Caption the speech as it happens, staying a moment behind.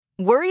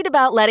Worried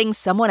about letting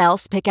someone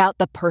else pick out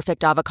the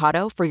perfect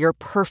avocado for your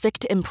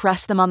perfect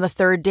impress them on the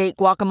third date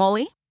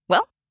guacamole?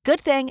 Well, good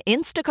thing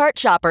Instacart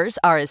shoppers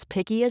are as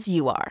picky as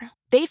you are.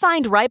 They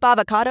find ripe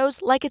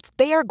avocados like it's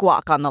their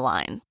guac on the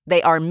line.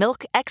 They are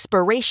milk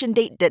expiration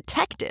date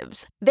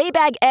detectives. They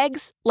bag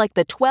eggs like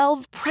the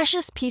 12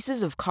 precious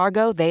pieces of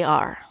cargo they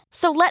are.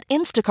 So let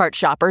Instacart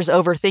shoppers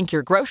overthink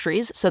your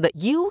groceries so that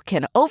you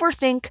can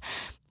overthink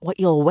what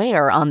you'll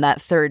wear on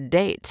that third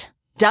date.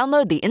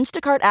 Download the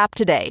Instacart app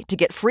today to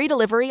get free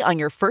delivery on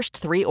your first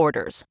 3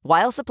 orders,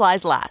 while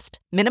supplies last.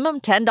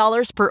 Minimum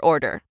 $10 per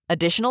order.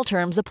 Additional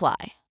terms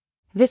apply.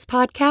 This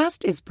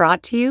podcast is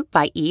brought to you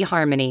by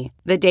eHarmony,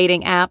 the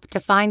dating app to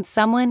find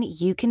someone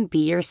you can be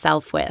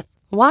yourself with.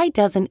 Why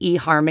doesn't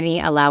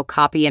eHarmony allow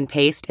copy and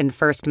paste in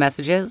first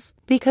messages?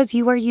 Because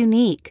you are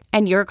unique,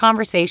 and your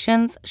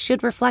conversations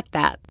should reflect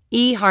that.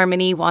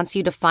 eHarmony wants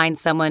you to find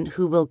someone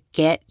who will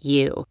get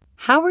you.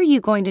 How are you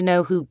going to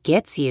know who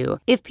gets you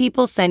if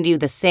people send you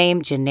the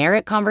same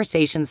generic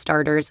conversation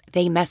starters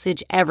they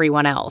message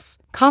everyone else?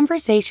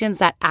 Conversations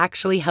that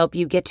actually help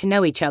you get to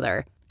know each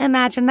other.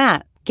 Imagine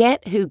that.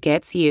 Get who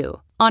gets you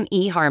on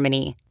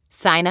eHarmony.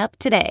 Sign up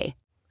today.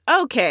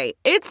 Okay,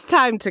 it's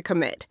time to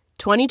commit.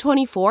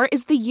 2024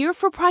 is the year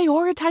for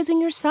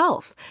prioritizing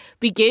yourself.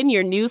 Begin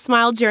your new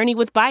smile journey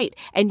with Byte,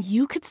 and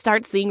you could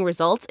start seeing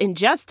results in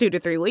just 2 to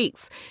 3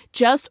 weeks.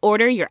 Just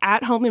order your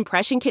at-home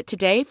impression kit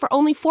today for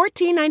only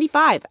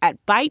 $14.95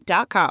 at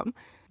Byte.com.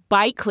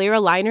 Byte clear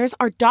aligners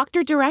are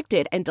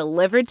doctor-directed and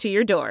delivered to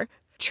your door.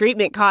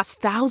 Treatment costs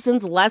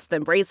thousands less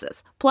than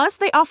braces. Plus,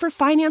 they offer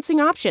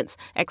financing options,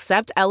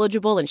 accept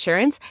eligible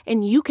insurance,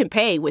 and you can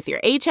pay with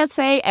your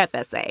HSA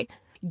FSA.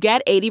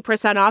 Get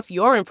 80% off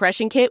your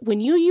impression kit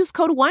when you use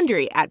code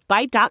WONDERY at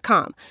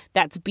Byte.com.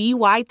 That's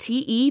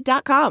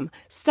BYTE.com.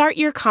 Start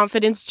your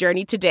confidence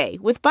journey today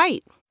with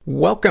Byte.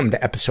 Welcome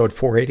to episode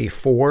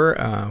 484.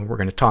 We're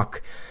going to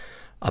talk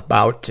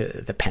about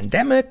the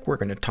pandemic. We're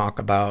going to talk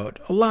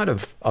about a lot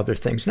of other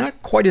things.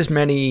 Not quite as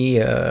many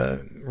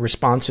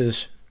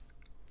responses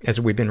as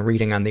we've been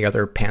reading on the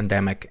other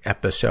pandemic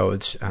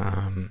episodes.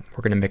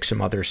 We're going to mix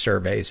some other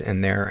surveys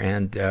in there,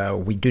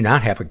 and we do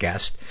not have a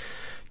guest.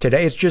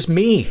 Today it's just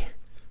me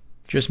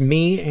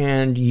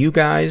and you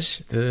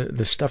guys,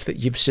 the stuff that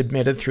you've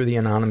submitted through the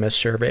anonymous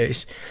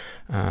surveys.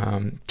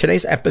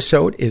 Today's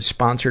episode is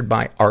sponsored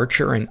by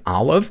Archer and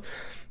Olive.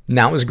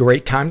 Now is a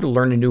great time to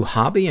learn a new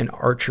hobby, and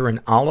Archer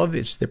and Olive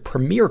is the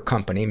premier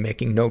company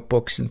making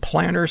notebooks and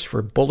planners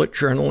for bullet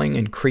journaling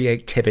and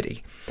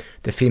creativity.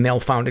 The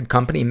female-founded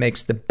company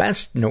makes the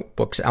best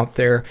notebooks out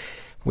there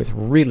with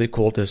really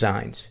cool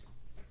designs.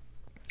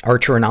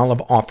 Archer and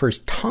Olive offers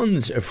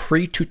tons of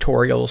free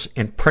tutorials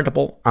and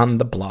printable on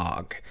the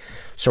blog.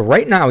 So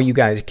right now, you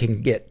guys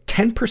can get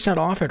 10%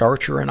 off at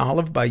Archer and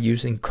Olive by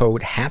using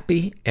code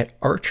HAPPY at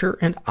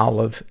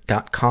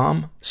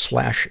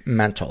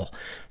archerandolive.com/mental.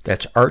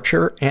 That's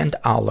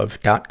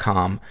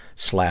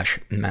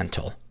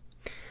archerandolive.com/mental.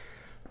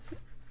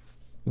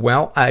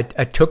 Well, I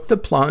took the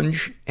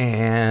plunge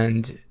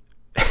and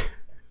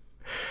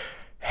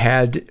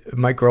had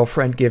my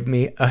girlfriend give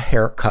me a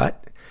haircut.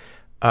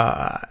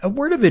 A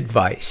word of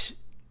advice: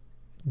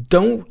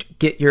 don't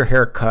get your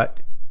hair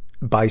cut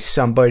by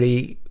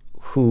somebody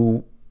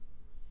who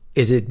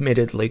is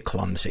admittedly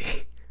clumsy.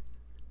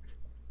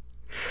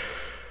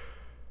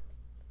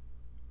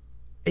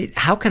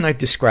 How can I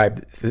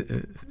describe?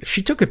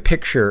 She took a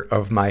picture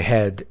of my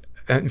head.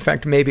 In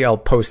fact, maybe I'll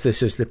post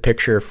this as the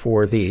picture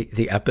for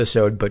the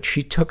episode, but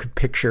she took a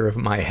picture of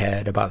my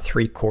head about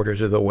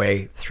 3/4 of the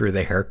way through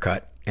the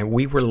haircut, and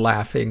we were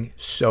laughing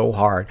so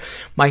hard.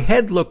 My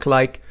head looked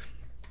like,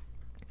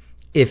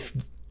 if,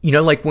 you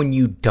know, like when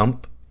you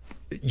dunk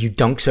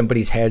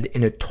somebody's head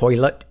in a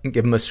toilet and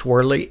give them a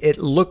swirly, it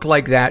looked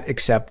like that,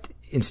 except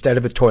instead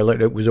of a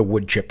toilet, it was a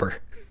wood chipper.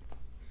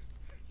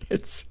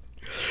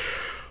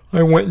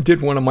 I went and did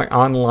one of my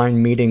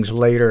online meetings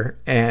later,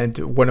 and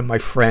one of my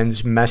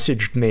friends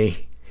messaged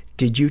me,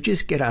 "Did you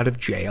just get out of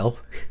jail?"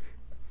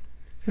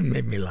 It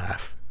made me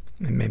laugh.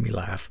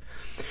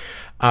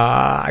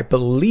 I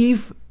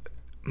believe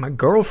my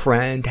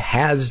girlfriend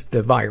has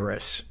the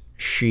virus.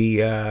 She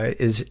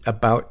is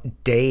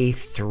about day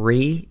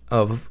 3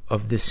 of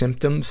the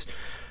symptoms.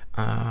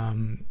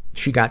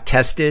 She got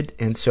tested,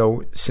 and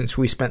so since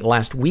we spent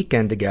last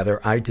weekend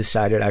together, I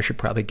decided I should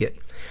probably get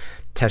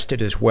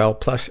tested as well.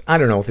 Plus, I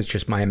don't know if it's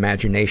just my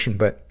imagination,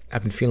 but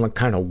I've been feeling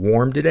kind of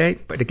warm today.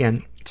 But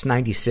again, it's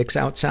 96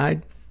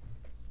 outside,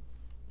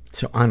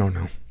 so I don't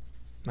know.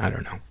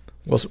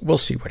 We'll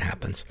see what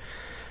happens.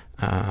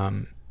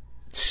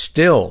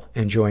 Still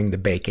enjoying the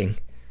baking.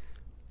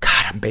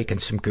 God, I'm baking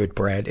some good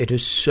bread. It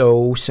is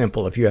so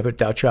simple. If you have a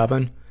Dutch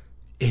oven,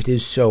 it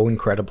is so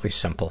incredibly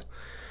simple.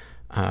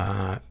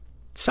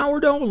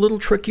 Sourdough, a little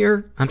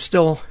trickier. I'm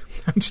still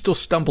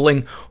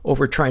stumbling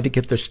over trying to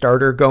get the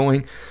starter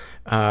going.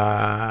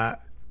 I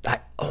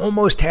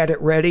almost had it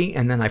ready,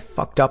 and then I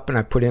fucked up and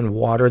I put in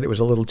water that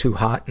was a little too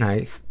hot, and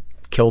I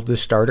killed the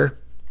starter.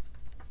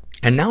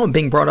 And now I'm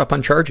being brought up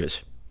on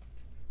charges.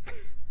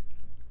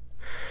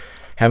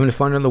 Having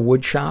fun in the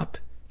wood shop.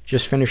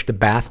 just finished a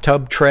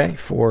bathtub tray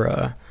for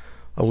a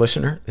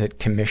listener that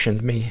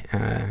commissioned me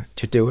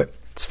to do it.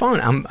 It's fun.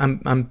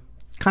 I'm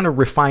kind of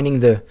refining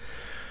the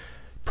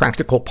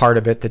practical part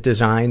of it, the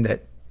design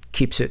that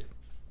keeps it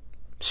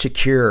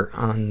secure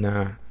on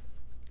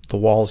the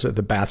walls of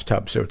the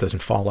bathtub so it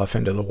doesn't fall off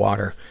into the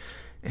water.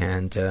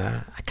 And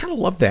I kind of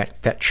love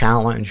that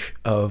challenge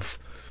of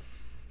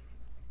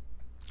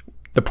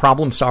the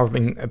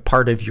problem-solving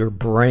part of your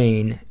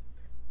brain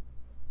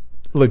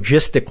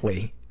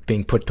logistically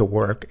being put to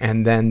work,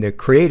 and then the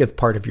creative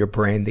part of your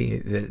brain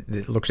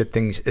that looks at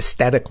things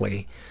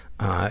aesthetically,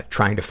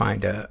 trying to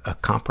find a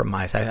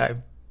compromise.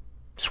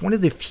 It's one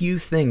of the few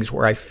things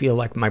where I feel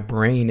like my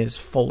brain is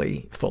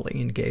fully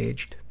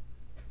engaged.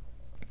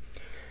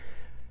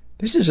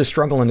 This is a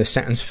struggle in a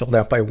sentence filled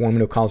out by a woman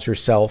who calls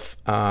herself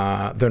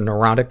the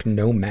Neurotic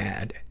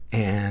Nomad,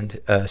 and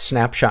a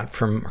snapshot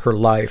from her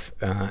life,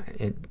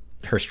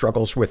 her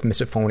struggles with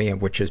misophonia,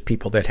 which is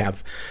people that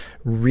have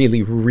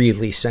really,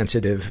 really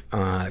sensitive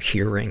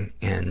hearing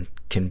and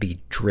can be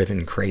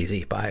driven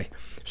crazy by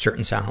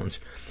certain sounds.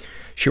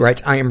 She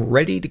writes, I am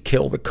ready to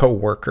kill the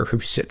coworker who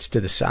sits to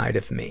the side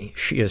of me.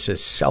 She is a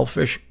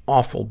selfish,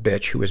 awful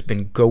bitch who has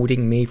been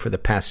goading me for the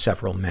past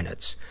several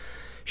minutes.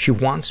 She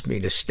wants me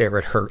to stare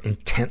at her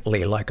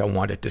intently like I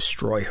want to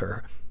destroy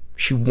her.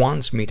 She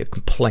wants me to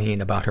complain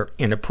about her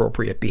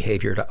inappropriate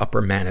behavior to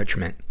upper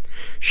management.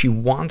 She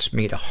wants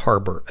me to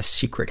harbor a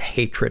secret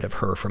hatred of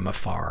her from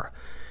afar.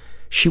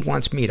 She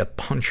wants me to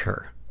punch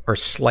her or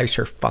slice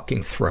her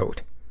fucking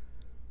throat.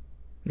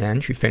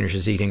 Then she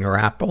finishes eating her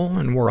apple,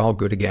 and we're all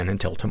good again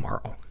until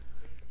tomorrow.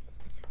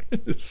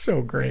 It's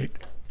so great.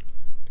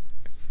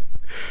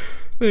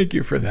 Thank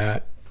you for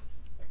that.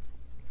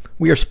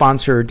 We are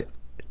sponsored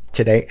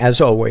today,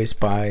 as always,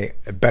 by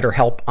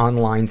BetterHelp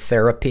Online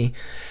Therapy.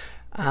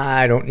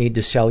 I don't need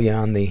to sell you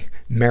on the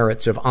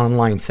merits of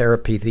online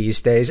therapy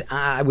these days.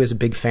 I was a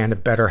big fan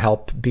of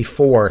BetterHelp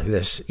before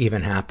this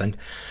even happened.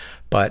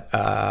 But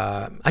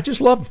I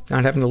just love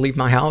not having to leave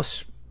my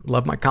house,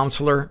 love my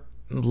counselor,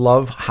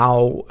 love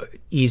how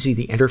easy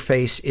the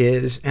interface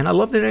is, and I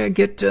love that I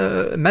get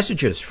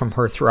messages from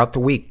her throughout the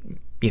week,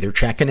 either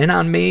checking in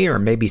on me or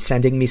maybe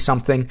sending me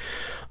something,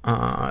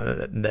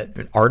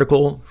 an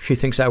article she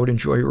thinks I would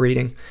enjoy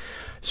reading.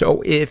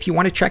 So if you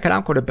want to check it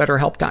out, go to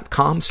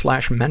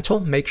betterhelp.com/mental.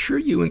 Make sure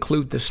you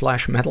include the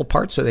 /mental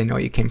part so they know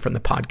you came from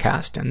the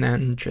podcast, and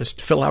then just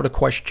fill out a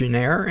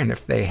questionnaire. And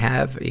if they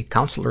have a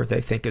counselor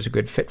they think is a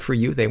good fit for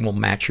you, they will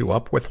match you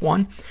up with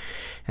one.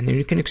 And then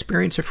you can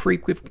experience a free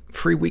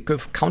week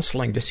of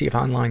counseling to see if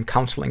online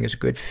counseling is a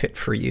good fit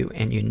for you,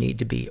 and you need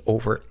to be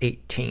over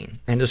 18.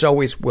 And as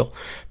always, we'll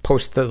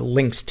post the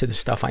links to the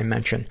stuff I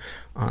mentioned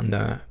on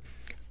the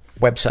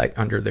website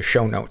under the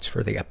show notes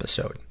for the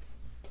episode.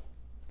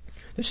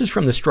 This is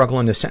from the Struggle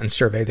in a Sentence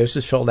survey. This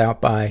is filled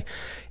out by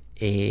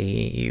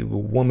a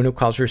woman who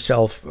calls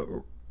herself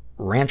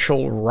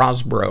Rachel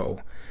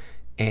Rosbro,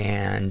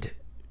 and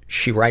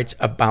she writes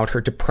about her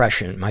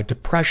depression. My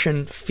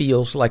depression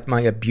feels like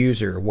my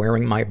abuser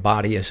wearing my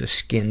body as a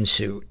skin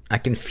suit. I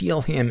can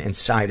feel him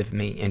inside of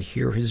me and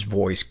hear his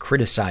voice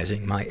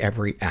criticizing my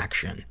every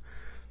action.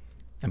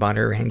 About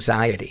her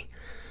anxiety.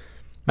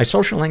 My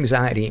social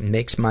anxiety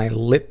makes my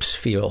lips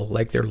feel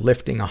like they're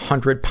lifting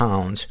 100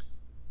 pounds,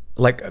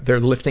 like they're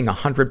lifting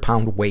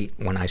 100-pound weight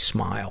when I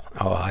smile.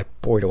 Oh,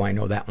 boy, do I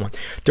know that one.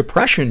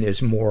 Depression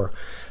is more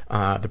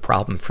the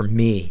problem for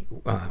me.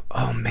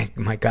 Oh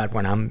my God,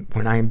 when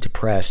I am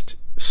depressed,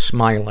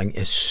 smiling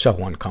is so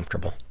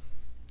uncomfortable.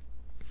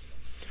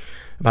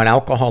 About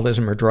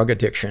alcoholism or drug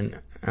addiction,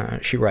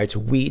 she writes,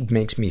 weed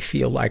makes me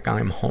feel like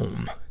I'm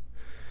home.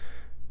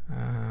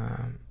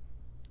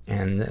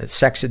 And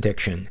sex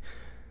addiction,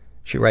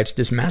 she writes,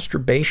 does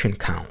masturbation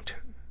count?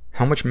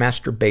 How much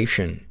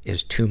masturbation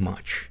is too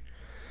much?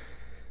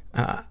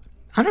 I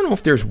don't know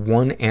if there's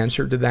one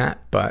answer to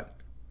that, but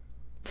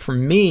for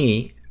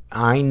me,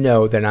 I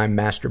know that I'm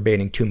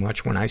masturbating too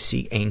much when I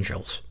see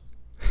angels.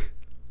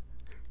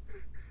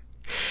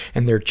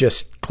 And they're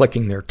just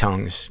clicking their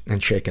tongues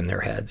and shaking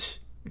their heads.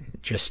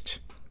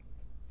 Just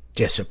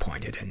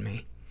disappointed in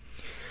me.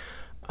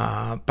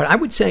 But I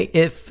would say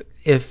if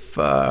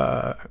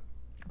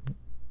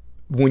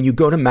when you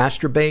go to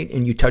masturbate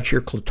and you touch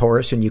your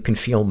clitoris and you can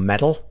feel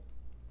metal,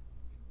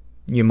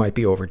 you might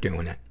be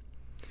overdoing it.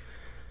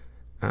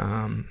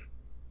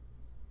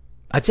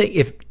 I'd say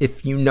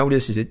if you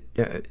notice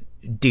that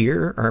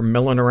deer are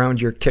milling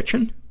around your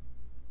kitchen,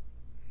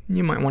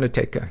 you might want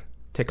to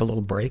take a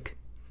little break.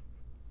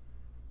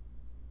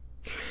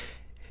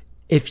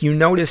 If you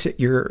notice that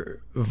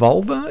your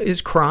vulva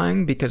is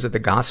crying because of the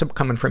gossip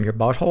coming from your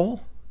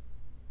butthole,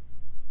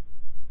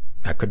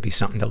 that could be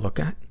something to look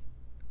at.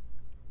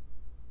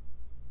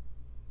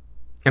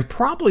 And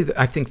probably,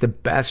 I think the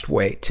best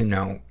way to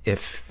know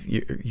if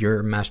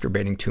you're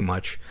masturbating too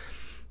much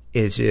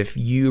is if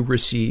you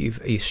receive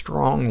a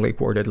strongly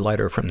worded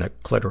letter from the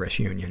Clitoris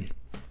Union.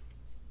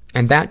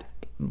 And that,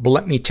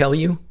 let me tell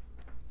you,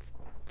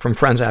 from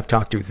friends I've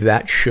talked to,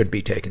 that should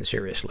be taken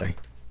seriously.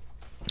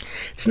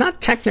 It's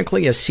not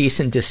technically a cease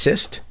and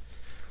desist,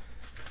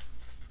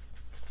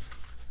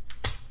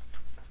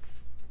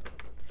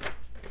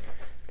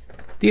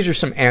 These are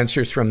some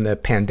answers from the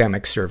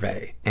pandemic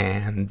survey,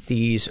 and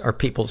these are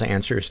people's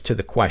answers to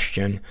the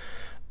question,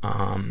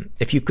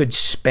 if you could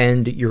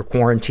spend your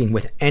quarantine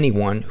with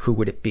anyone, who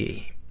would it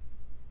be?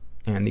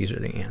 And these are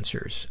the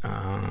answers,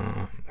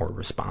 or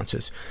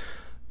responses.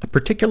 A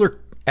particular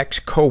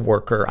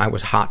ex-coworker I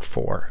was hot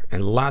for,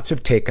 and lots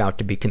of takeout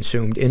to be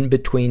consumed in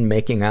between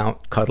making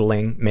out,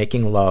 cuddling,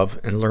 making love,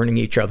 and learning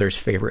each other's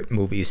favorite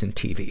movies and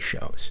TV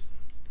shows.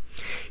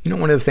 You know,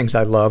 one of the things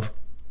I love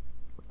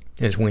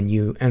is when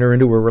you enter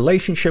into a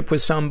relationship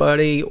with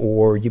somebody,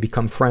 or you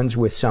become friends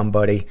with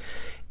somebody,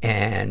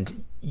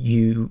 and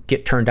you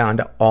get turned on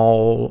to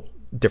all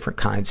different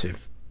kinds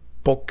of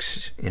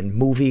books and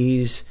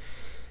movies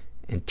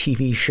and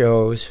TV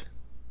shows.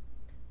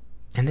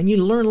 And then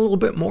you learn a little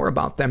bit more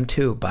about them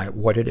too, by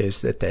what it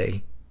is that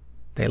they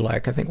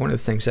like. I think one of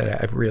the things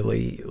that I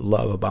really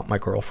love about my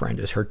girlfriend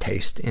is her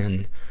taste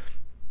in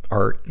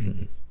art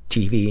and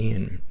TV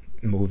and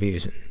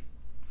movies.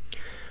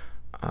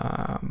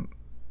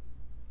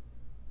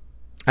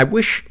 I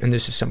wish, and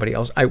this is somebody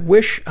else, I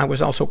wish I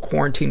was also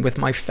quarantined with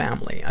my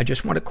family. I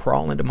just want to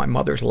crawl into my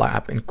mother's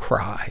lap and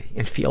cry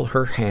and feel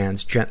her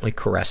hands gently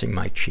caressing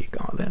my cheek.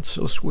 Oh, that's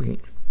so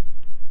sweet.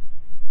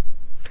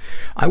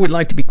 I would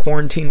like to be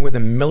quarantined with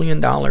 $1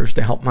 million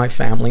to help my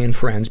family and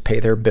friends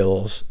pay their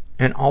bills,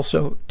 and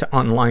also to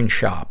online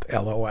shop,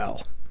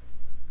 LOL.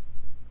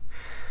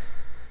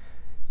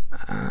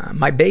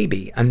 My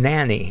baby, a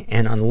nanny,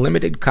 and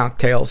unlimited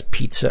cocktails,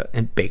 pizza,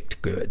 and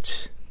baked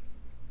goods.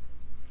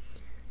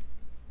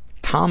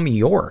 Tom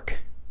York.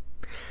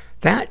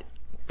 That,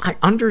 I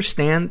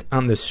understand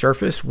on the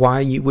surface why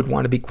you would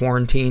want to be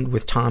quarantined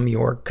with Tom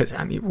York, because,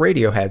 I mean,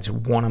 Radiohead's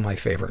one of my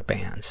favorite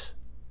bands.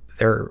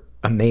 They're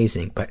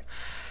amazing, but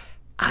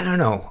I don't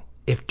know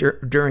if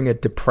during a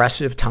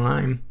depressive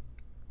time,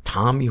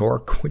 Tom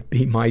York would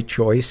be my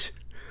choice.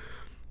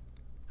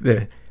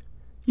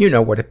 You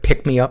know what a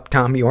pick-me-up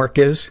Tom York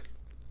is?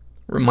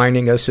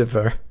 Reminding us of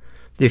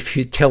the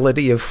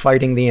futility of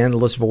fighting the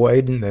endless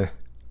void and the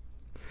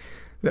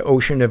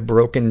ocean of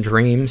broken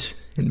dreams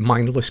and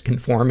mindless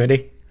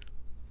conformity.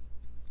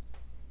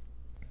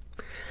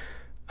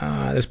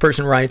 This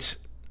person writes,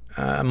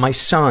 my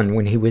son,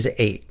 when he was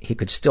 8, he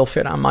could still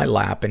fit on my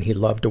lap, and he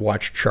loved to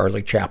watch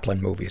Charlie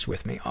Chaplin movies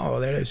with me. Oh,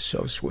 that is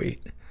so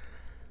sweet.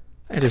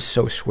 That is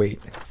so sweet.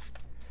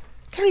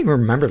 I can't even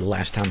remember the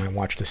last time I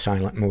watched a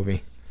silent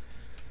movie.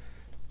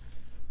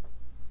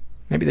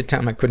 Maybe the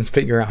time I couldn't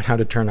figure out how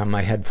to turn on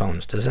my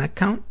headphones. Does that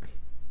count?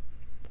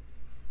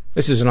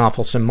 This is an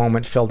awfulsome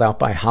moment filled out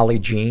by Holly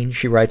Jean.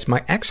 She writes,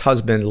 my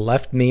ex-husband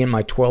left me and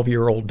my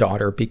 12-year-old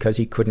daughter because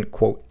he couldn't,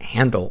 quote,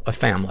 handle a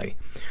family.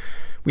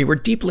 We were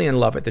deeply in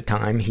love at the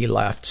time he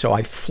left, so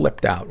I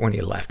flipped out when he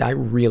left. I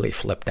really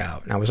flipped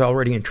out. I was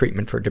already in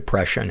treatment for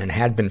depression and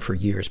had been for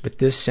years, but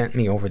this sent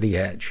me over the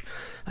edge.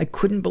 I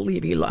couldn't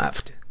believe he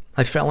left.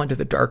 I fell into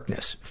the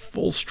darkness,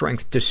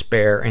 full-strength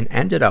despair, and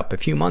ended up, a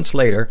few months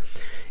later,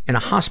 in a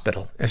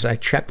hospital as I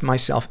checked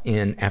myself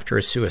in after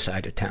a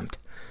suicide attempt.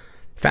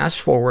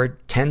 Fast forward,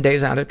 10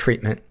 days out of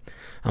treatment,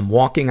 I'm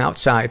walking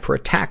outside for a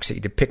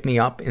taxi to pick me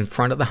up in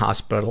front of the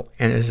hospital,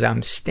 and as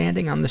I'm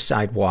standing on the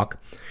sidewalk,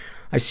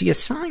 I see a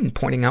sign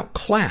pointing out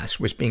class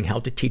was being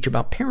held to teach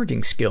about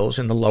parenting skills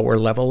in the lower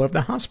level of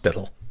the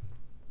hospital.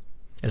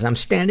 As I'm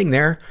standing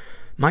there,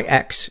 my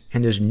ex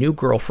and his new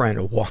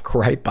girlfriend walk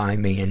right by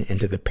me and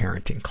into the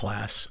parenting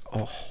class.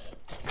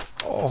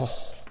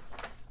 Oh.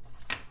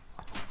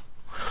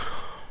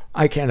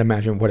 I can't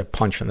imagine what a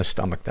punch in the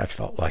stomach that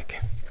felt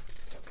like.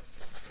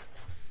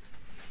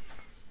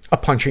 A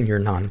punch in your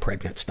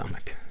non-pregnant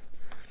stomach.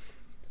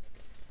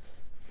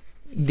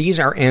 These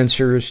are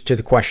answers to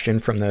the question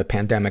from the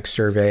pandemic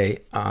survey,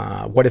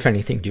 what, if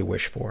anything, do you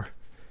wish for?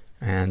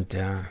 And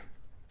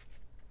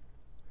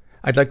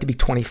I'd like to be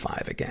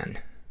 25 again.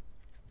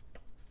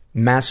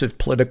 Massive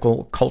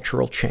political,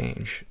 cultural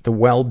change. The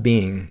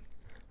well-being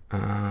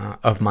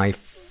of my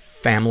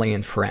family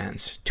and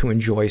friends. To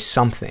enjoy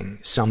something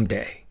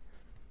someday.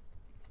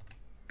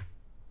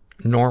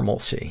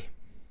 Normalcy.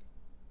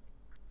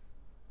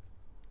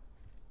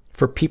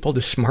 For people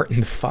to smarten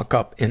the fuck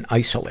up and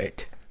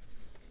isolate.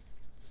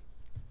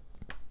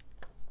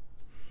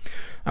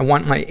 I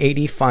want my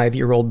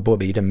 85-year-old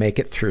booby to make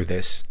it through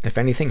this. If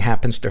anything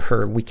happens to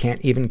her, we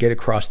can't even get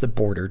across the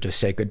border to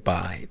say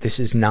goodbye. This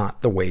is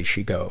not the way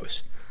she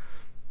goes.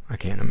 I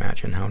can't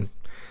imagine how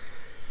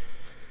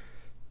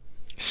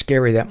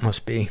scary that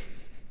must be.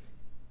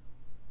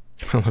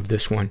 I love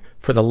this one.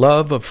 For the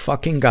love of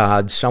fucking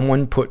God,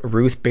 someone put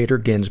Ruth Bader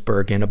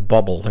Ginsburg in a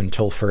bubble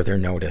until further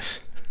notice.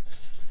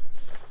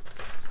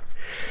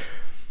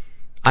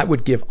 I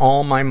would give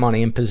all my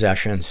money and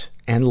possessions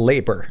and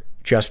labor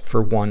just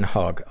for one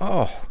hug.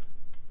 Oh.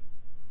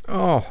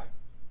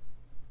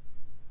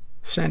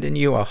 Sending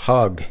you a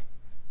hug.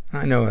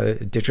 I know a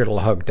digital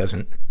hug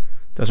doesn't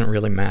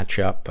really match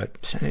up,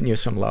 but sending you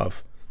some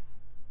love.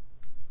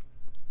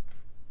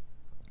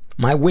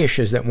 My wish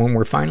is that when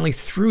we're finally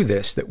through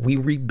this, that we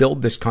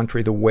rebuild this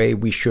country the way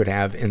we should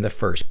have in the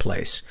first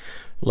place.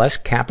 Less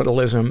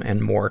capitalism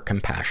and more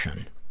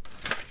compassion.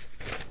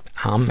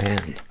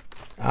 Amen.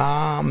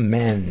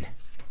 Amen.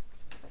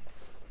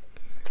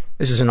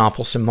 This is an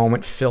awfulsome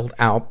moment filled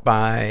out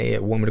by a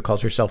woman who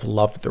calls herself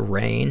Loved the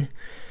Rain.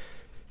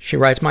 She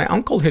writes, my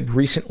uncle had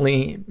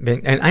recently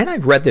been, and I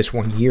read this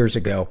one years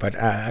ago, but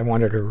I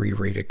wanted to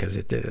reread it because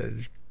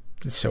it's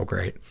so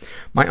great.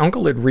 My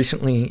uncle had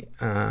recently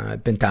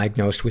been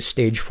diagnosed with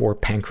stage 4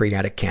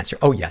 pancreatic cancer.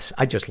 Oh yes,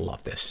 I just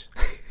love this.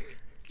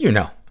 You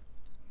know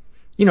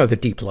the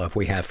deep love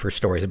we have for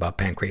stories about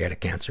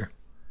pancreatic cancer.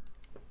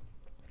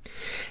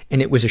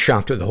 And it was a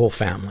shock to the whole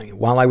family.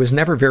 While I was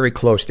never very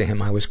close to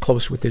him, I was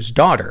close with his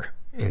daughter,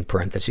 in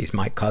parentheses,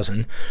 my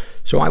cousin,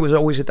 so I was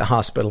always at the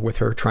hospital with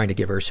her trying to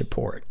give her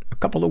support. A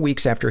couple of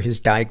weeks after his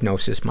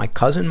diagnosis, my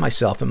cousin,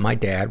 myself, and my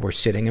dad were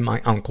sitting in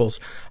my uncle's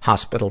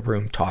hospital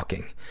room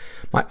talking.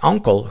 My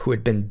uncle, who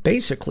had been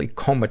basically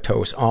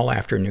comatose all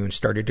afternoon,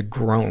 started to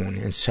groan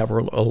and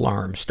several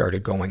alarms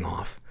started going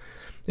off.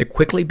 It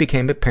quickly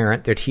became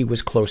apparent that he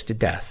was close to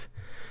death.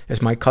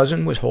 As my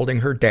cousin was holding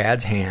her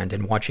dad's hand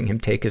and watching him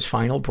take his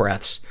final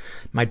breaths,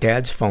 my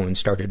dad's phone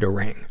started to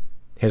ring.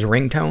 His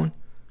ringtone?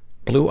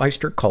 Blue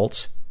Oyster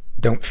Cult's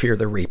Don't Fear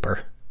the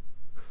Reaper.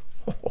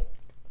 Oh.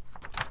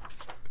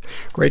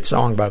 Great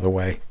song, by the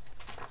way.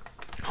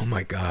 Oh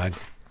my God.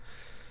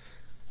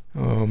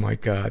 Oh my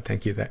God.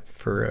 Thank you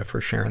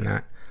for sharing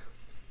that.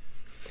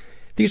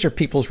 These are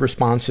people's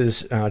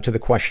responses to the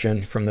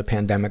question from the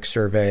pandemic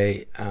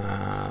survey.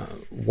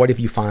 What have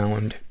you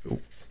found,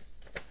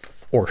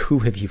 or who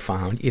have you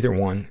found, either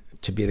one,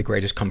 to be the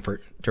greatest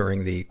comfort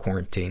during the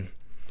quarantine?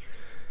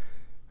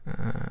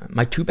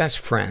 My 2 best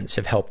friends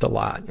have helped a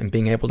lot, and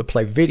being able to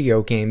play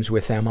video games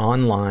with them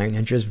online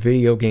and just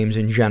video games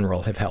in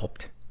general have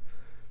helped.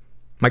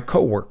 My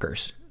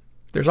coworkers.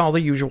 There's all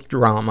the usual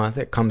drama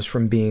that comes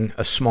from being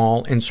a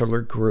small,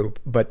 insular group,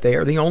 but they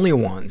are the only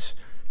ones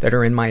that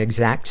are in my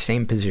exact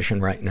same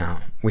position right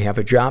now. We have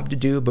a job to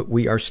do, but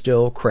we are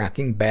still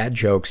cracking bad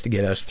jokes to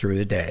get us through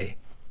the day.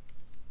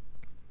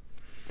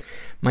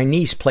 My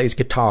niece plays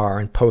guitar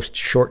and posts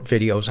short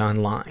videos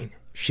online.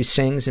 She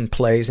sings and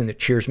plays, and it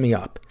cheers me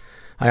up.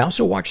 I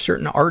also watch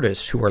certain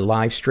artists who are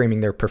live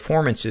streaming their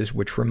performances,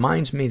 which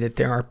reminds me that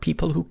there are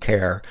people who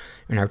care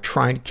and are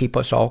trying to keep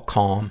us all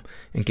calm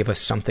and give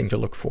us something to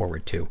look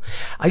forward to.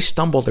 I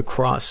stumbled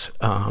across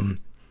a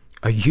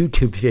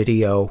YouTube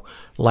video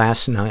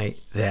last night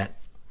that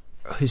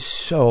is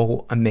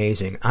so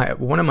amazing.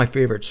 One of my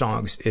favorite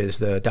songs is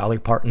the Dolly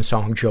Parton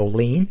song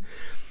Jolene,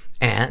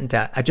 and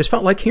I just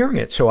felt like hearing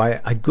it, so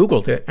I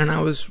Googled it, and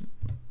I was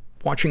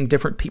watching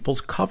different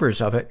people's covers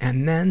of it,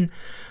 and then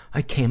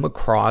I came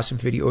across a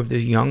video of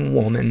this young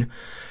woman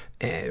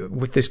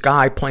with this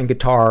guy playing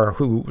guitar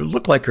who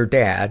looked like her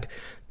dad,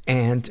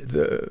 and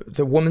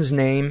the woman's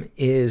name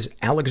is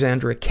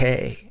Alexandra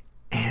Kay.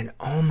 And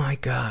oh my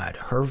God,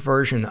 her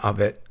version of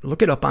it,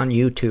 look it up on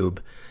YouTube.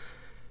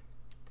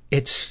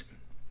 It's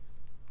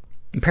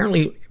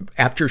apparently,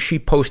 after she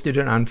posted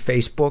it on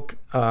Facebook,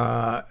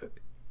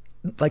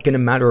 like in a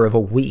matter of a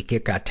week,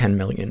 it got 10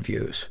 million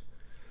views.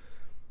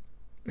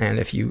 And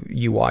if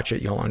you watch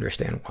it, you'll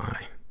understand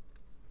why.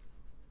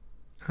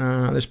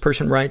 This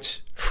person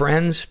writes,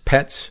 friends,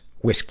 pets,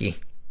 whiskey.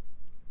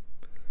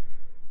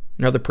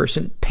 Another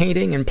person,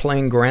 painting and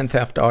playing Grand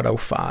Theft Auto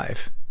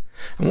 5.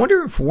 I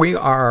wonder if we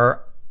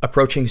are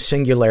approaching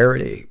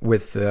singularity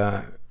with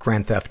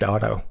Grand Theft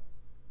Auto,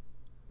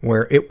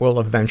 where it will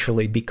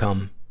eventually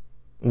become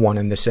one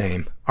and the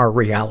same, our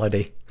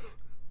reality.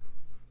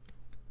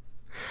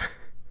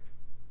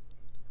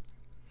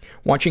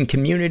 Watching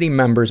community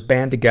members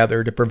band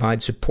together to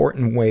provide support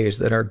in ways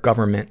that our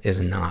government is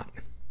not.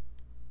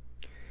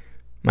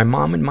 My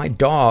mom and my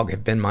dog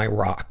have been my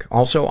rock.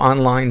 Also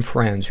online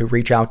friends who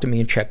reach out to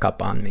me and check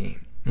up on me.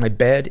 My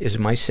bed is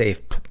my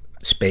safe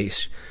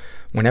space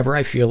whenever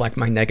I feel like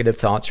my negative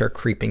thoughts are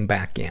creeping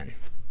back in.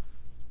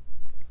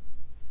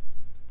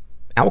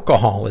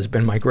 Alcohol has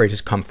been my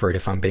greatest comfort,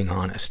 if I'm being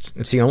honest.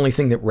 It's the only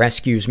thing that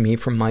rescues me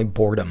from my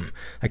boredom.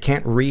 I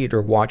can't read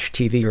or watch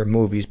TV or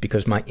movies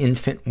because my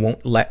infant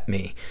won't let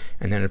me.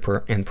 And then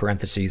in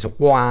parentheses,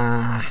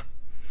 wah.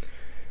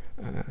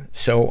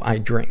 So I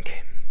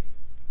drink.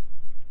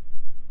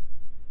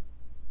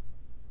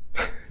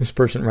 This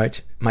person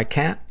writes, my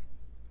cat,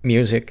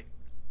 music,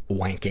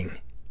 wanking.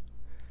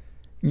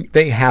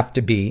 They have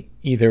to be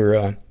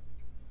either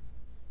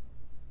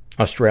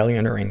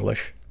Australian or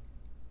English.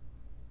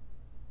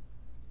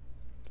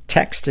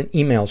 Texts and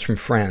emails from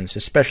friends,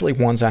 especially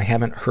ones I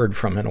haven't heard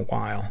from in a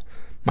while.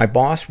 My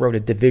boss wrote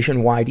a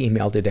division-wide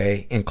email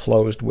today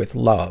enclosed with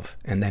love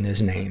and then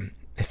his name.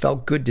 It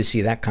felt good to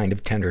see that kind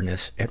of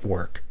tenderness at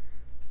work.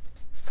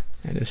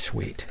 That is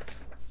sweet.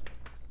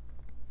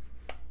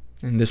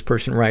 And this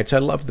person writes, I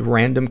love the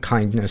random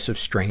kindness of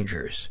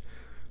strangers.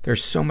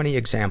 There's so many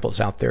examples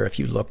out there if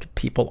you look at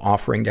people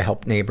offering to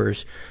help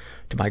neighbors,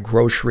 to buy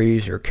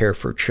groceries or care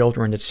for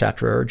children,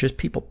 etc., or just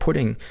people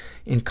putting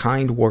in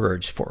kind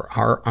words for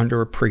our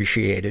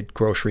underappreciated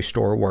grocery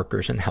store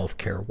workers and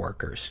healthcare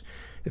workers.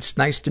 It's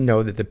nice to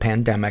know that the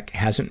pandemic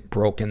hasn't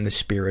broken the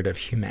spirit of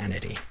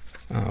humanity.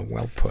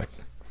 Well put.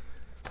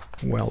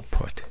 Well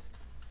put.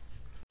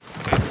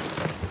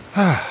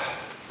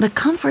 The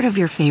comfort of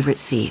your favorite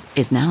seat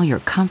is now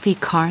your comfy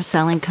car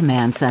selling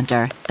command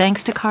center,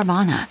 thanks to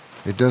Carvana.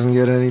 It doesn't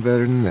get any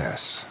better than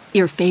this.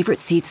 Your favorite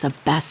seat's the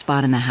best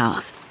spot in the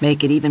house.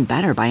 Make it even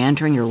better by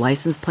entering your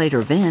license plate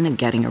or VIN and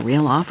getting a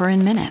real offer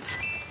in minutes.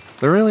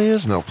 There really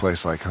is no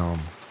place like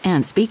home.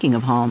 And speaking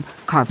of home,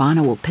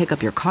 Carvana will pick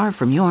up your car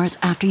from yours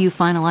after you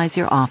finalize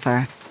your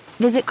offer.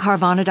 Visit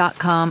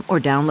Carvana.com or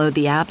download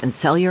the app and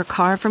sell your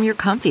car from your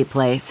comfy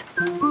place.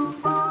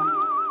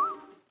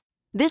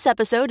 This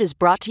episode is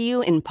brought to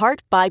you in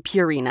part by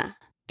Purina.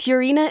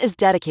 Purina is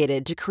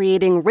dedicated to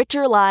creating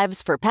richer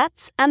lives for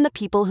pets and the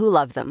people who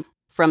love them.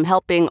 From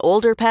helping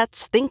older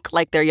pets think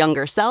like their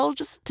younger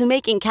selves to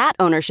making cat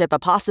ownership a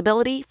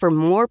possibility for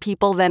more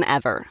people than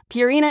ever,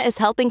 Purina is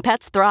helping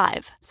pets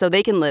thrive so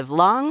they can live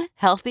long,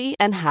 healthy,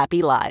 and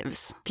happy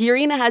lives.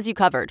 Purina has you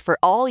covered for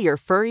all your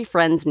furry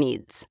friends'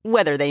 needs,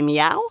 whether they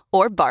meow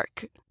or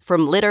bark.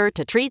 From litter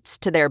to treats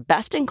to their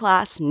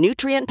best-in-class,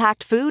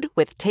 nutrient-packed food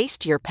with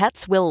taste your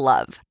pets will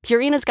love,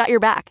 Purina's got your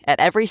back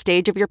at every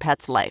stage of your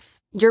pet's life.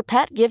 Your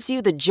pet gives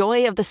you the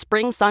joy of the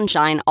spring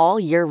sunshine all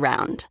year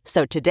round.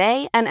 So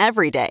today and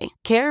every day,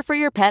 care for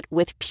your pet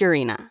with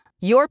Purina.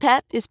 Your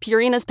pet is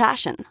Purina's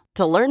passion.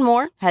 To learn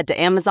more, head to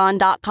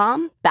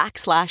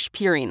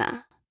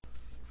Amazon.com/Purina.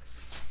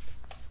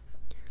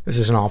 This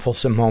is an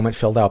awfulsome moment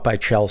filled out by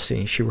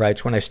Chelsea. She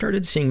writes, when I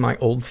started seeing my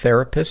old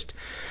therapist,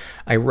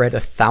 I read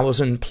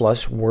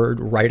 1,000+ word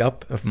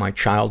write-up of my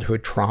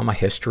childhood trauma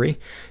history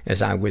as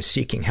I was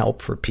seeking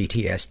help for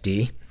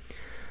PTSD.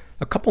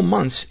 A couple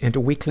months into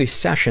weekly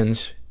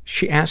sessions,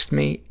 she asked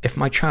me if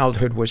my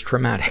childhood was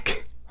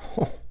traumatic.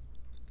 Oh.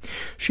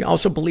 She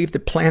also believed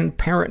that Planned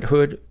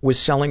Parenthood was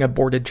selling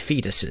aborted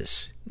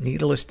fetuses.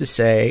 Needless to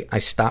say, I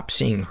stopped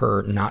seeing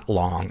her not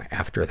long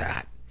after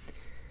that.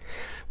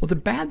 Well, the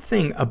bad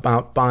thing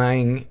about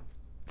buying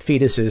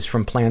fetuses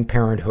from Planned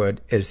Parenthood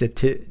is that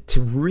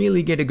to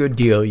really get a good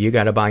deal, you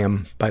gotta buy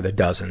them by the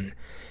dozen.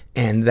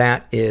 And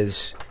that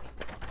is,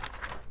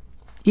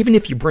 even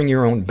if you bring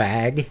your own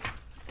bag,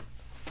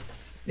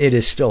 it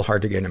is still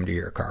hard to get them to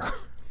your car.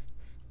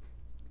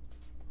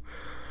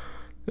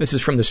 This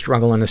is from The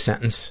Struggle in a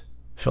Sentence,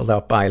 filled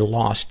out by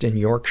Lost in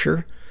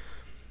Yorkshire.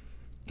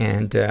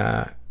 And,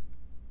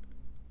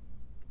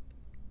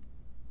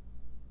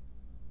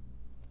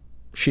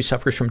 she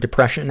suffers from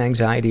depression,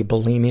 anxiety,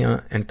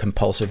 bulimia, and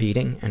compulsive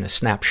eating. And a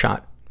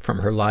snapshot from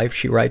her life,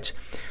 she writes,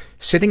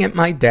 sitting at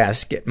my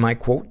desk at my,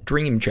 quote,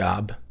 dream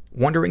job,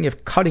 wondering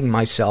if cutting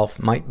myself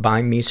might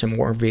buy me some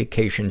more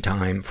vacation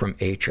time from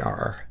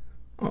HR.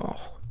 Oh.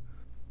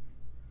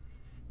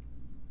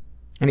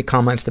 Any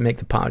comments to make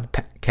the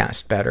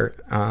podcast better?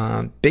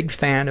 Big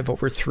fan of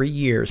over 3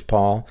 years,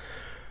 Paul.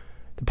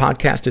 The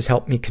podcast has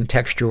helped me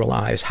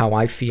contextualize how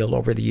I feel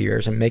over the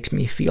years and makes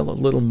me feel a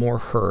little more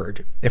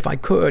heard. If I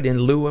could, in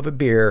lieu of a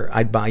beer,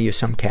 I'd buy you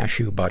some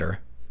cashew butter.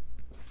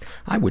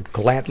 I would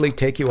gladly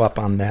take you up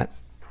on that.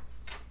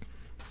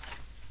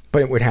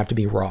 But it would have to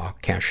be raw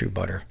cashew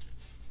butter.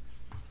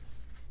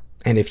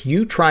 And if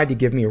you tried to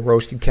give me a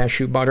roasted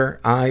cashew butter,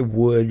 I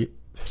would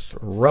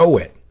throw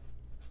it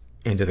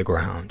into the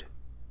ground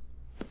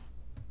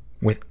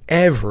with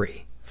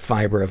every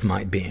fiber of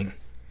my being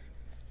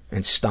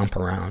and stomp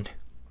around.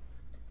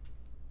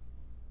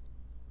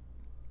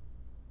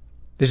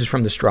 This is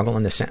from the Struggle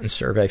in the Sentence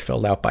survey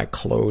filled out by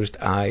Closed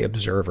Eye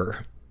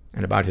Observer.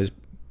 And about his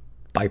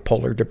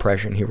bipolar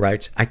depression, he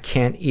writes, I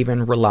can't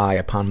even rely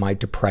upon my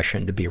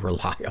depression to be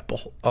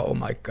reliable. Oh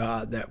my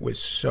God, that was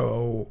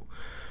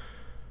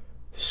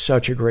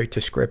such a great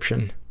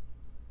description.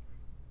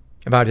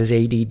 About his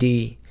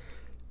ADD.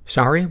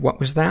 Sorry, what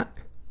was that?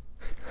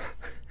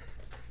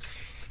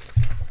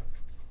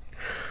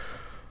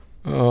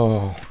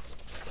 Oh,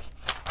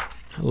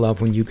 I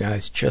love when you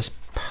guys just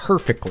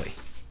perfectly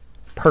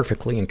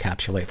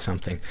encapsulate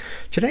something.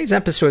 Today's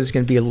episode is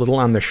going to be a little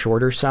on the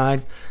shorter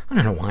side. I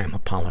don't know why I'm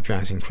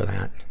apologizing for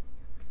that.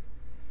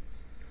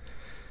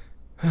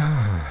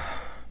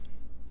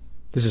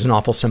 This is an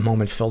awfulsome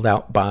moment filled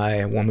out by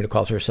a woman who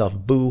calls herself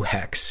Boo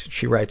Hex.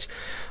 She writes,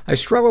 I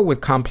struggle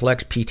with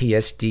complex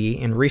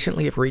PTSD and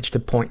recently have reached a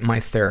point in my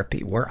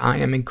therapy where I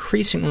am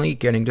increasingly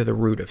getting to the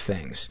root of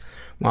things.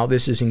 While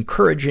this is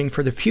encouraging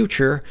for the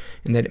future,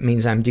 in that it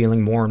means I'm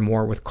dealing more and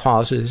more with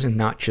causes and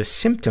not just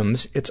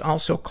symptoms, it's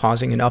also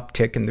causing an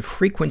uptick in the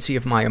frequency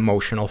of my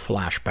emotional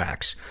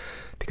flashbacks.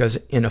 Because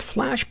in a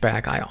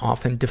flashback, I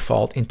often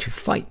default into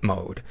fight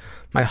mode.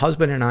 My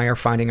husband and I are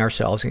finding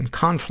ourselves in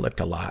conflict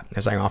a lot,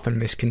 as I often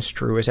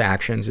misconstrue his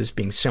actions as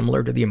being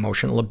similar to the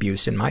emotional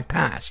abuse in my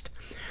past.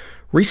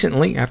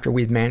 Recently, after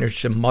we'd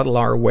managed to muddle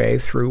our way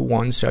through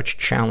one such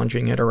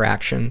challenging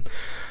interaction,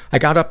 I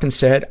got up and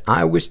said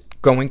I was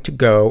going to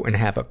go and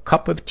have a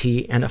cup of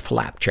tea and a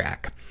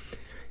flapjack.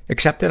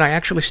 Except that I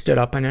actually stood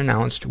up and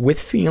announced with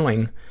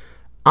feeling,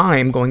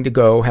 I'm going to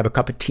go have a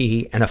cup of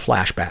tea and a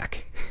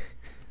flashback.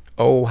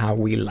 Oh, how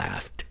we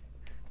laughed.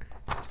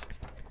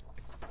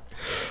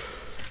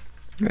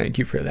 Thank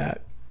you for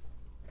that.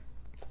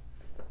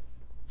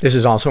 This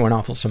is also an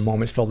awfulsome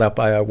moment filled out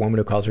by a woman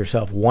who calls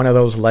herself one of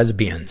those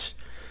lesbians.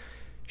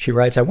 She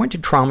writes, I went to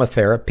trauma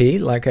therapy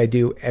like I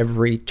do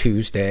every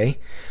Tuesday.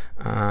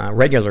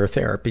 Regular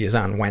therapy is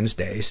on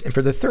Wednesdays. And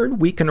for the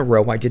third week in a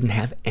row, I didn't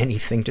have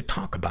anything to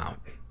talk about.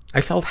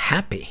 I felt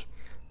happy.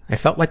 I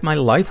felt like my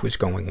life was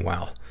going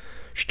well.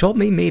 She told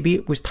me maybe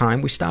it was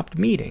time we stopped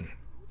meeting.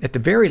 At the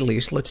very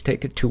least, let's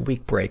take a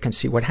 2-week break and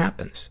see what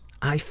happens.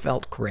 I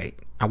felt great.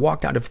 I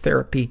walked out of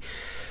therapy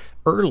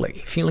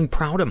early, feeling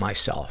proud of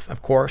myself.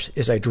 Of course,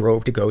 as I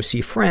drove to go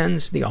see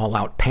friends, the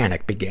all-out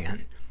panic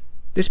began.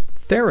 This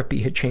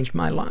therapy had changed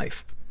my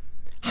life.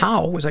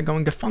 How was I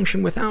going to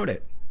function without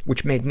it?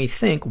 Which made me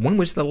think, when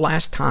was the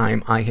last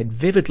time I had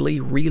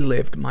vividly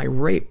relived my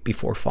rape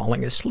before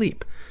falling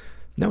asleep?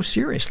 No,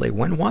 seriously,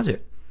 when was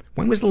it?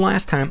 When was the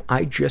last time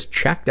I just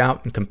checked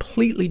out and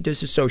completely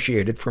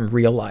disassociated from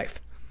real life?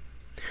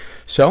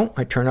 So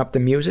I turn up the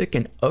music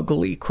and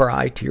ugly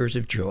cry tears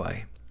of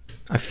joy.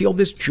 I feel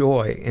this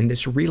joy and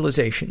this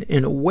realization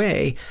in a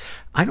way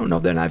I don't know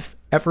that I've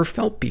ever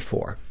felt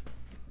before.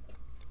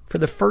 For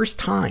the first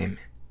time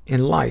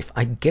in life,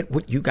 I get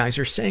what you guys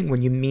are saying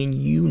when you mean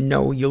you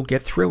know you'll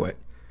get through it.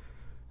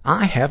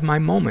 I have my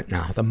moment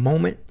now, the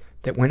moment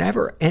that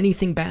whenever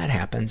anything bad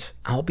happens,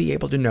 I'll be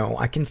able to know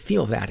I can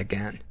feel that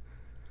again.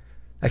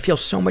 I feel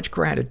so much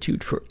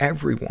gratitude for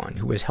everyone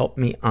who has helped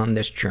me on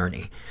this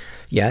journey.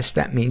 Yes,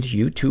 that means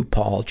you too,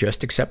 Paul.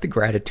 Just accept the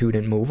gratitude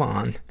and move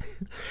on.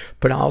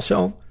 But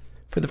also,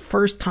 for the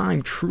first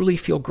time, truly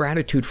feel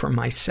gratitude for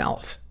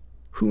myself.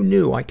 Who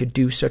knew I could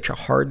do such a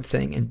hard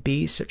thing and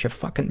be such a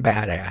fucking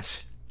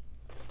badass?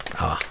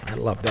 I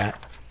love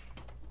that.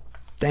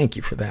 Thank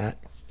you for that.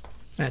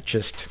 That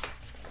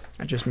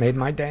just made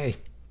my day.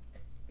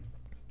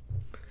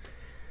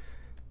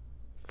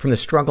 From the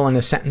Struggle in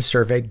a Sentence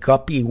survey,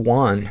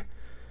 Guppy1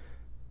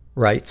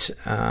 writes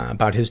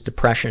about his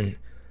depression.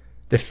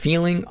 The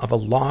feeling of a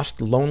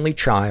lost, lonely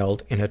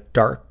child in a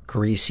dark,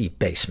 greasy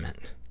basement.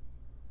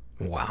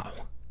 Wow.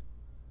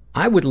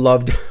 I would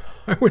love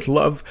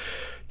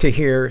to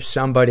hear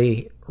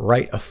somebody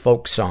write a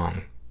folk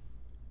song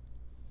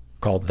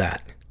called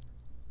that.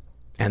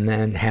 And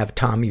then have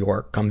Tom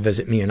York come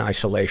visit me in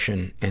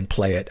isolation and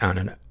play it on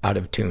an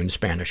out-of-tune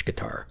Spanish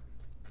guitar.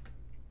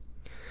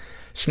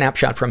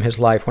 Snapshot from his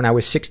life. When I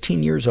was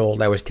 16 years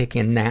old, I was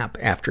taking a nap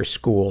after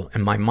school,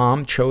 and my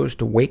mom chose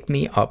to wake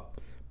me up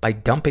by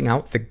dumping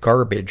out the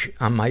garbage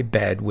on my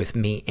bed with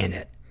me in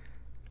it.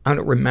 I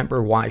don't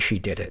remember why she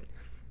did it.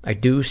 I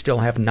do still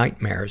have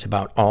nightmares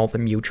about all the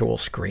mutual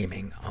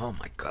screaming. Oh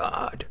my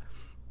God.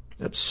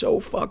 That's so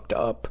fucked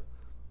up.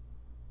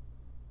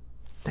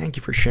 Thank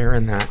you for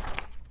sharing that.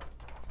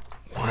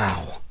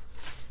 Wow.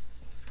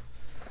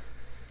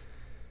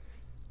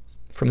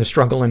 From the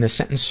Struggle in a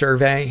Sentence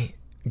survey,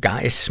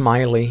 Guy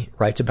Smiley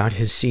writes about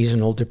his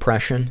seasonal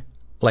depression,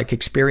 like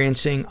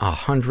experiencing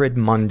 100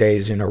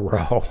 Mondays in a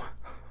row.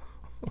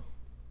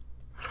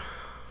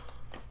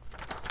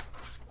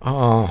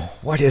 Oh,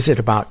 what is it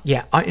about?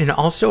 Yeah, and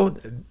also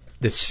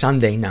the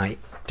Sunday night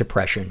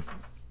depression.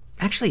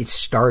 Actually, it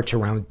starts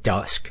around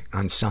dusk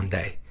on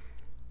Sunday.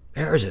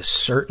 There's a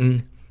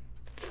certain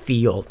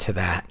feel to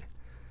that.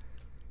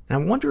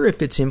 And I wonder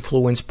if it's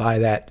influenced by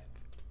that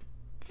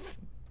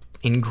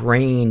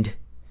ingrained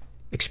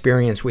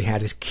experience we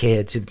had as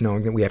kids of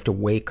knowing that we have to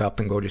wake up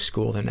and go to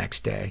school the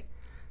next day.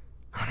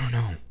 I don't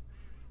know.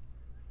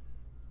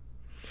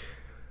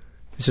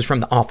 This is from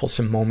the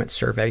Awfulsome Moment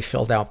survey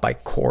filled out by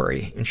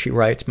Corey. And she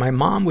writes, my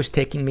mom was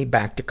taking me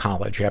back to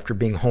college after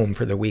being home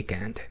for the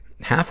weekend.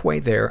 Halfway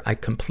there, I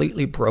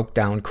completely broke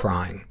down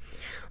crying.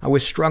 I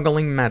was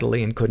struggling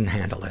mentally and couldn't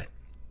handle it.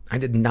 I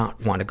did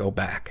not want to go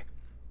back.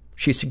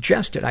 She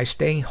suggested I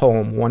stay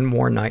home one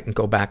more night and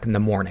go back in the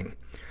morning.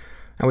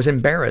 I was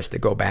embarrassed to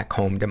go back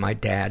home to my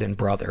dad and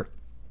brother.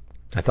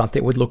 I thought they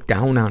would look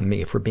down on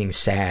me for being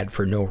sad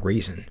for no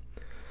reason.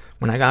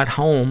 When I got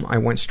home, I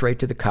went straight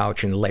to the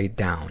couch and laid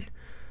down.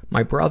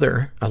 My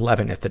brother,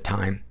 11 at the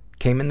time,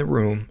 came in the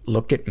room,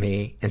 looked at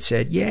me, and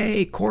said,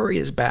 "Yay, Corey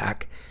is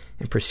back,"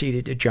 and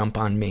proceeded to jump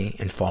on me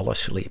and fall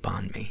asleep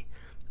on me.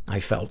 I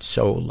felt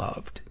so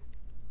loved.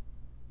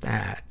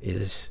 That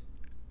is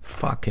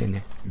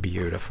fucking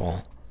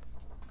beautiful.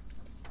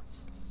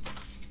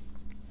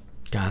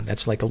 God,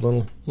 that's like a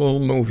little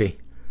movie.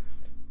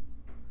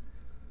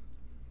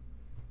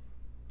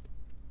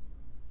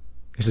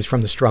 This is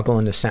from the Struggle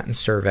in a Sentence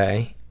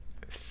survey,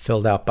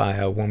 filled out by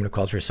a woman who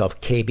calls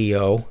herself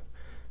KBO,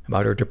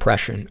 about her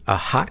depression. A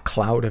hot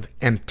cloud of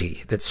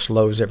empty that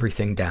slows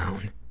everything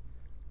down.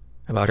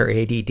 About her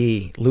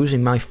ADD,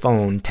 losing my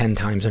phone 10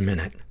 times a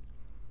minute.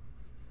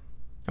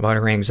 About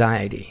her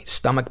anxiety,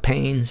 stomach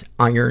pains,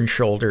 iron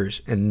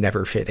shoulders, and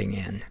never fitting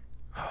in.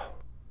 Oh,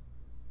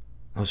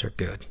 those are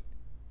good.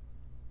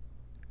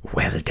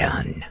 Well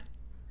done.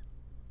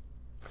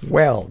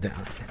 Well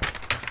done.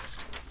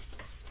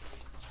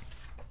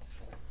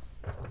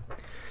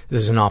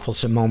 This is an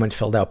Awfulsome Moment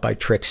filled out by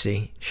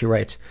Trixie. She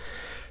writes,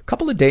 a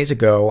couple of days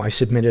ago, I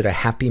submitted a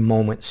happy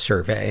moment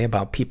survey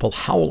about people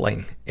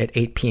howling at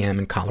 8 p.m.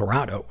 in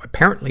Colorado.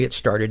 Apparently, it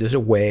started as a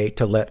way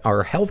to let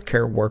our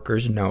healthcare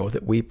workers know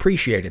that we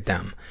appreciated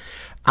them.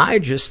 I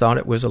just thought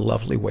it was a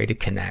lovely way to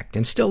connect,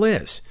 and still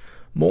is.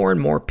 More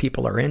and more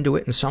people are into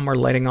it, and some are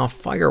letting off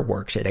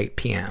fireworks at 8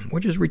 p.m.,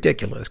 which is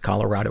ridiculous.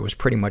 Colorado is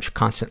pretty much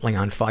constantly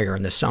on fire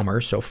in the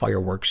summer, so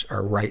fireworks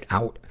are right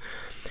out.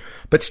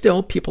 But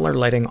still, people are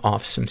letting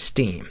off some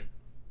steam.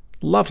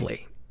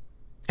 Lovely.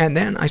 And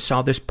then I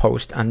saw this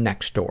post on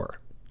Nextdoor,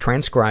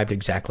 transcribed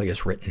exactly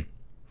as written.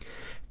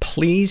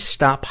 Please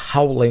stop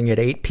howling at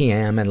 8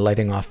 p.m. and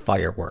letting off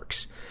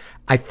fireworks.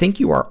 I think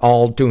you are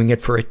all doing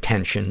it for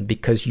attention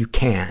because you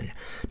can,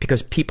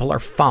 because people are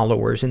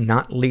followers and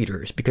not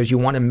leaders, because you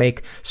want to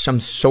make some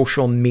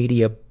social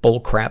media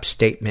bullcrap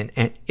statement,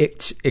 and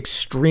it's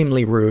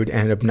extremely rude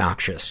and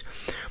obnoxious.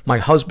 My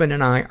husband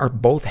and I are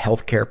both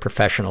healthcare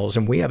professionals,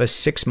 and we have a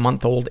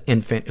 6-month-old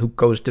infant who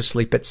goes to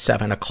sleep at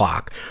 7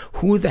 o'clock.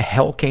 Who the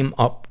hell came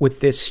up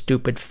with this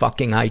stupid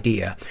fucking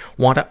idea?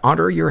 Want to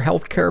honor your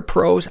healthcare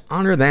pros?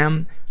 Honor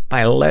them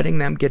by letting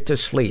them get to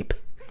sleep.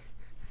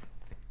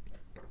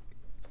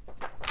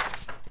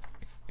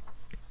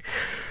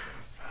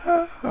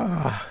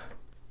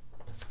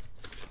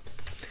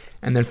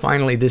 And then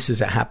finally, this is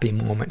a happy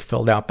moment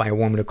filled out by a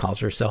woman who calls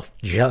herself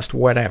Just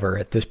Whatever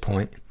at this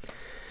point.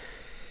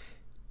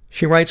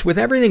 She writes, with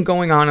everything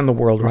going on in the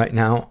world right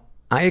now,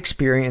 I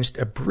experienced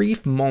a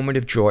brief moment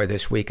of joy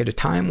this week at a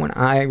time when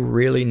I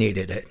really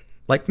needed it.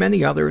 Like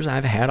many others,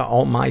 I've had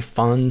all my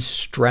fun,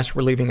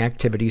 stress-relieving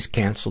activities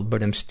canceled,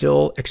 but I'm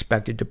still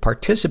expected to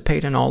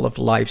participate in all of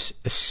life's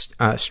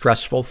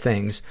stressful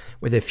things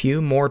with a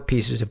few more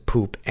pieces of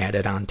poop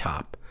added on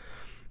top.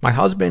 My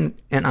husband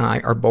and I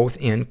are both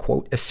in,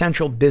 quote,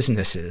 essential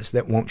businesses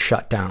that won't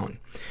shut down.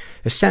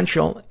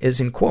 Essential is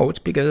in quotes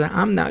because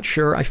I'm not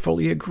sure I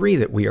fully agree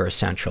that we are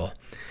essential.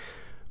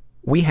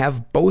 We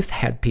have both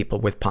had people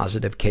with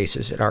positive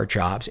cases at our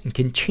jobs and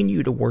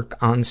continue to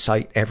work on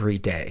site every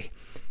day.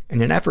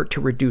 In an effort to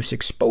reduce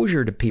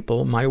exposure to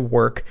people, my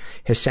work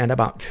has sent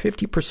about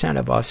 50%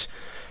 of us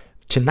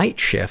to night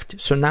shift,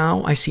 so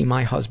now I see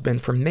my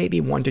husband for maybe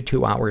 1 to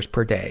 2 hours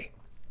per day.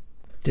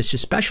 This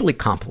especially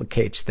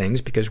complicates things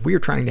because we're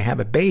trying to have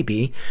a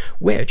baby,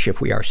 which,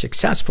 if we are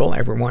successful,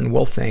 everyone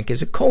will think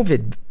is a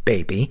COVID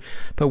baby,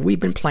 but we've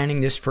been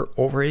planning this for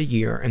over a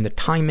year, and the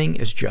timing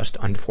is just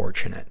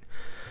unfortunate.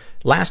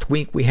 Last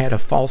week, we had a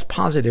false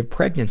positive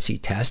pregnancy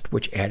test,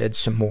 which added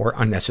some more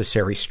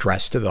unnecessary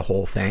stress to the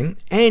whole thing.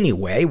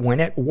 Anyway, when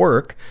at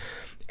work,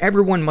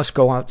 everyone must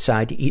go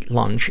outside to eat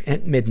lunch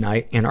at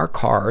midnight in our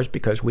cars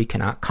because we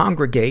cannot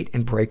congregate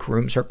and break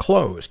rooms are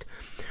closed.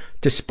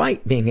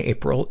 Despite being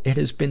April, it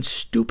has been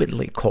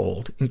stupidly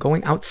cold, and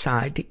going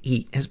outside to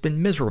eat has been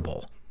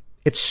miserable.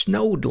 It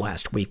snowed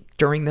last week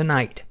during the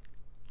night.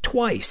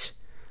 Twice.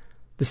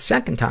 The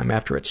second time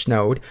after it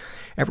snowed,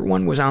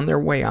 everyone was on their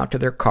way out to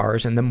their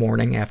cars in the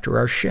morning after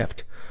our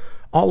shift.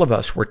 All of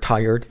us were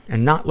tired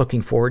and not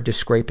looking forward to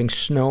scraping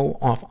snow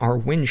off our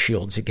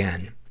windshields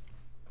again.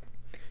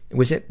 It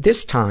was at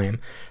this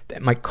time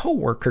that my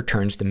coworker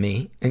turns to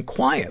me and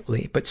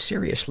quietly but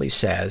seriously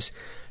says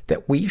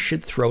that we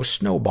should throw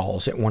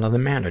snowballs at one of the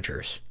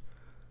managers.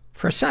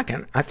 For a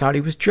second, I thought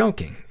he was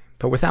joking,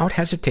 but without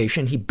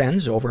hesitation, he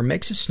bends over,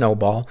 makes a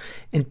snowball,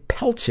 and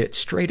pelts it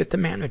straight at the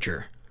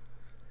manager.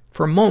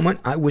 For a moment,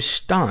 I was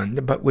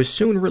stunned, but was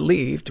soon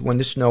relieved when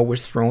the snow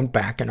was thrown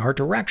back in our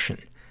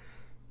direction.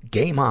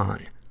 Game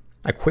on.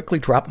 I quickly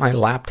drop my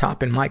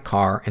laptop in my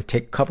car and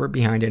take cover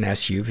behind an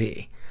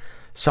SUV.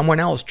 Someone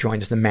else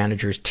joins the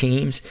manager's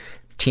team,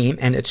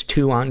 and it's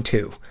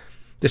 2-on-2.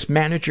 This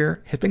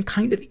manager has been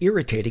kind of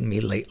irritating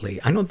me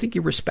lately. I don't think he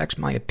respects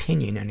my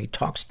opinion, and he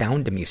talks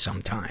down to me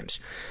sometimes.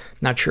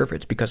 Not sure if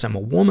it's because I'm a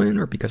woman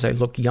or because I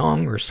look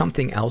young or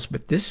something else,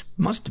 but this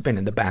must have been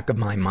in the back of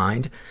my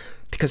mind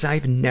because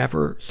I've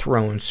never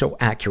thrown so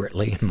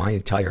accurately in my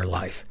entire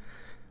life.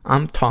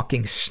 I'm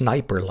talking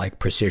sniper-like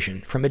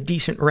precision from a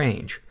decent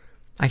range.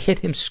 I hit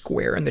him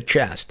square in the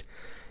chest,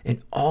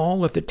 and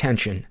all of the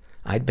tension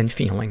I'd been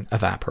feeling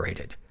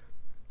evaporated.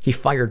 He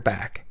fired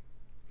back.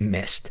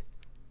 Missed.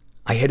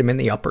 I hit him in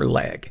the upper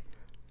leg.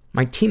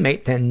 My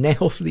teammate then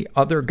nails the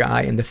other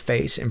guy in the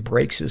face and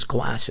breaks his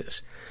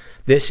glasses.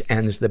 This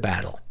ends the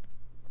battle.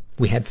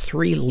 We had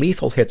 3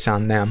 lethal hits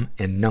on them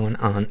and none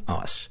on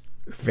us.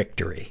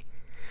 Victory.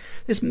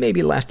 This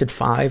maybe lasted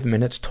 5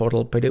 minutes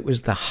total, but it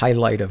was the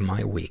highlight of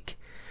my week.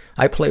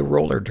 I play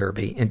roller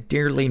derby and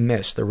dearly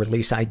miss the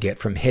release I get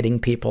from hitting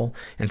people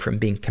and from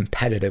being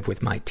competitive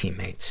with my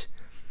teammates.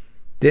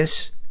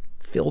 This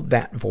filled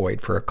that void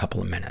for a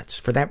couple of minutes.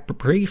 For that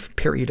brief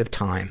period of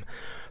time,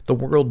 the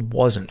world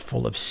wasn't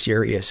full of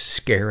serious,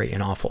 scary,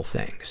 and awful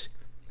things.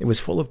 It was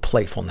full of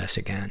playfulness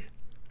again.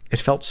 It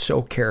felt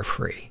so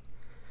carefree.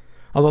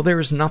 Although there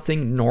is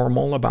nothing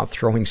normal about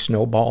throwing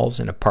snowballs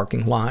in a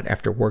parking lot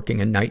after working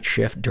a night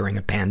shift during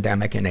a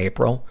pandemic in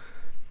April,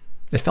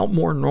 it felt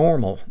more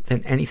normal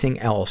than anything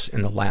else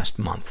in the last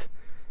month.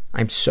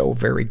 I'm so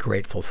very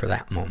grateful for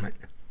that moment.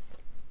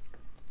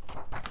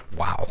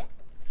 Wow.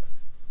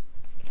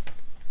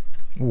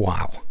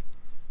 Wow.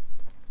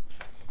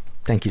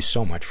 Thank you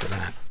so much for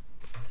that.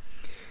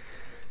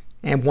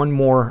 And one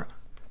more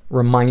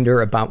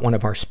reminder about one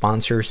of our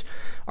sponsors,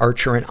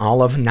 Archer and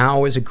Olive.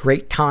 Now is a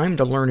great time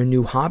to learn a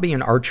new hobby,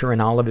 and Archer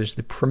and Olive is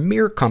the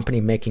premier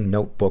company making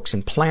notebooks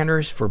and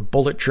planners for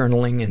bullet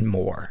journaling and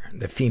more.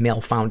 The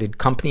female-founded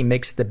company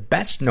makes the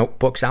best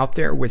notebooks out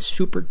there with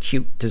super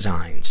cute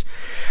designs.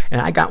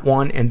 And I got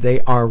one, and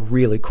they are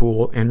really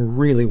cool and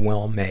really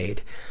well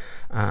made.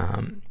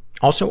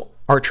 Also,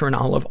 Archer and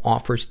Olive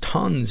offers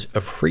tons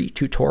of free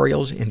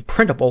tutorials in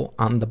printable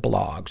on the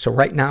blog. So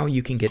right now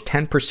you can get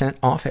 10%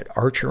 off at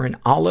Archer and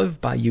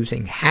Olive by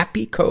using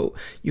code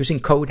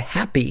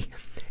HAPPY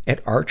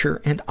at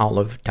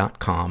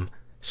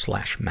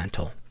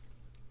archerandolive.com/mental.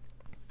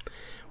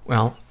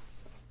 Well,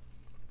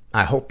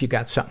 I hope you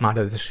got something out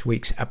of this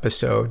week's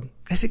episode.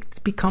 Has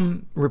it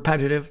become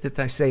repetitive that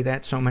I say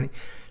that so many?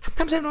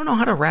 Sometimes I don't know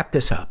how to wrap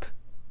this up.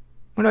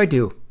 What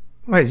do?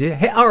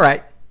 Hey, all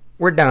right,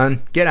 we're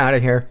done. Get out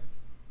of here.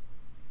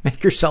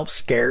 Make yourself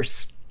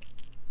scarce.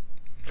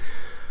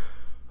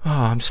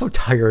 Oh, I'm so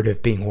tired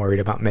of being worried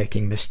about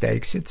making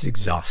mistakes. It's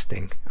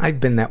exhausting. I've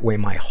been that way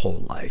my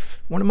whole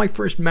life. One of my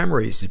first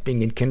memories is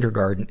being in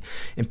kindergarten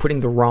and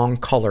putting the wrong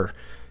color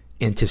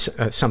into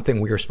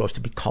something we were supposed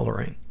to be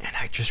coloring. And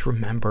I just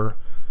remember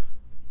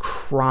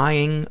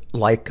crying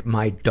like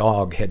my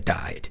dog had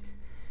died.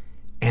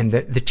 And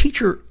the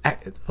teacher,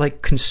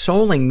 like,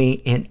 consoling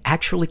me and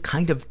actually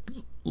kind of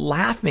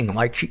laughing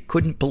like she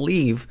couldn't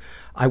believe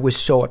I was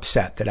so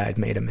upset that I had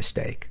made a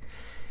mistake.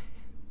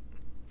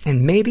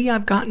 And maybe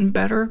I've gotten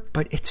better,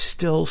 but it's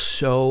still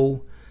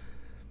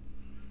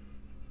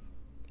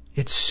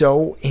it's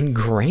so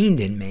ingrained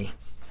in me.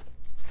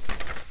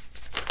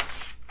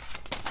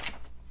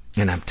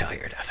 And I'm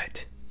tired of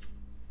it.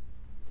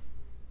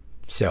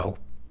 So,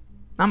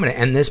 I'm going to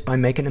end this by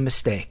making a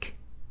mistake.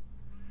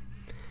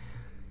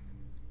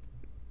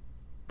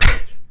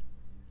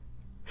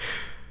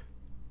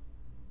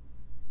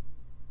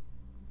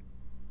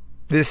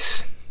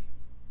 This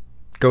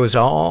goes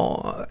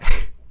all...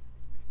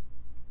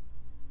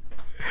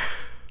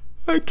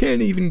 I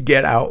can't even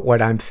get out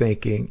what I'm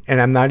thinking,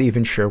 and I'm not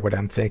even sure what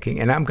I'm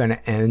thinking, and I'm going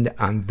to end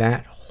on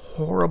that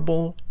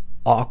horrible,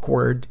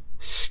 awkward,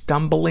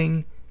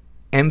 stumbling,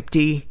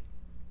 empty,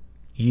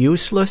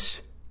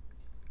 useless,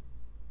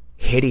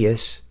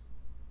 hideous,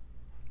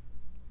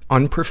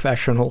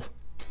 unprofessional,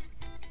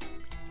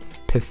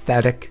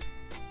 pathetic,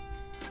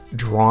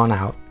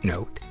 drawn-out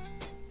note.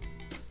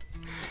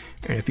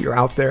 And if you're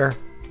out there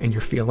and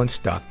you're feeling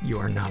stuck, you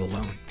are not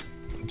alone.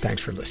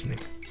 Thanks for listening.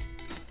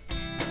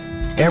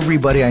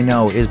 Everybody I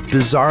know is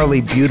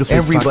bizarrely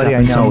beautifully fucked up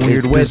in some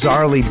weird way.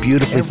 Bizarrely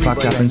beautifully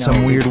fucked up in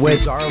some weird way.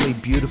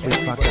 Bizarrely beautifully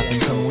fucked up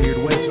in some weird way.